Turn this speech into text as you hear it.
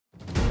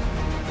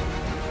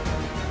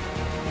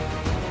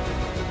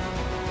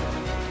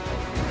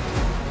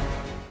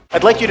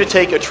I'd like you to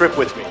take a trip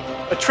with me,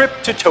 a trip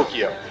to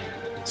Tokyo.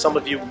 Some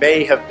of you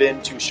may have been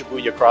to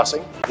Shibuya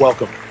Crossing.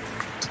 Welcome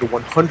to the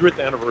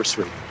 100th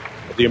anniversary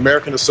of the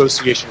American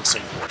Association of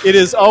Singapore. It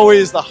is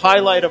always the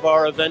highlight of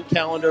our event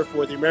calendar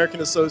for the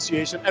American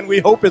Association, and we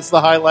hope it's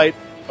the highlight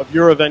of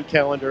your event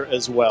calendar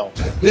as well.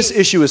 This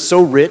issue is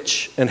so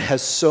rich and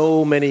has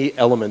so many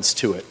elements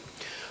to it.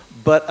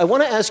 But I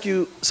want to ask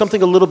you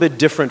something a little bit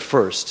different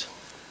first,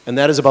 and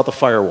that is about the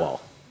firewall.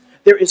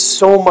 There is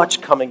so much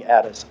coming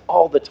at us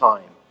all the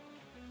time.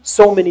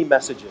 So many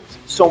messages,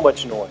 so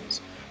much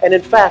noise. And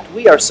in fact,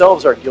 we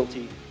ourselves are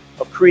guilty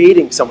of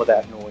creating some of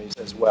that noise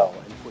as well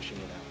and pushing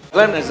it out.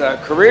 Glenn is a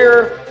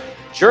career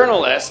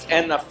journalist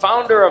and the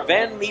founder of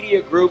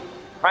VanMedia Group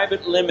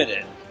Private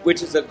Limited,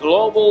 which is a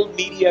global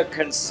media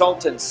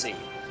consultancy.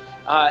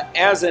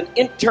 As an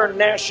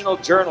international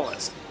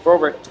journalist, for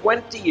over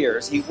 20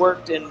 years, he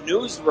worked in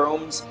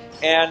newsrooms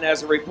and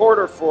as a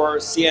reporter for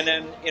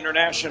CNN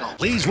International.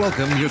 Please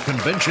welcome your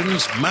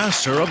convention's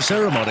Master of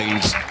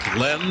Ceremonies,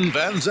 Glenn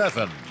Van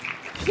Zutphen.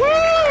 Woo!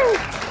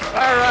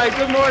 All right,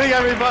 good morning,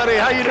 everybody.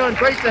 How you doing?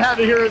 Great to have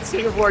you here in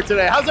Singapore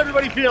today. How's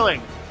everybody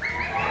feeling?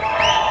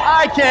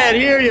 I can't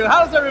hear you.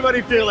 How's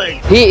everybody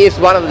feeling? He is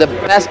one of the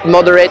best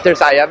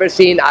moderators I ever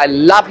seen. I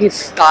love his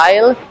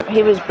style.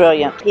 He was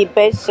brilliant. He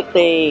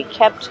basically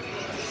kept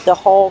the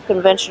whole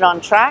convention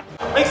on track.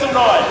 Make some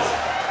noise.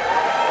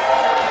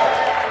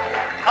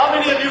 How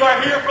many of you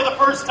are here for the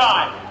first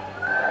time?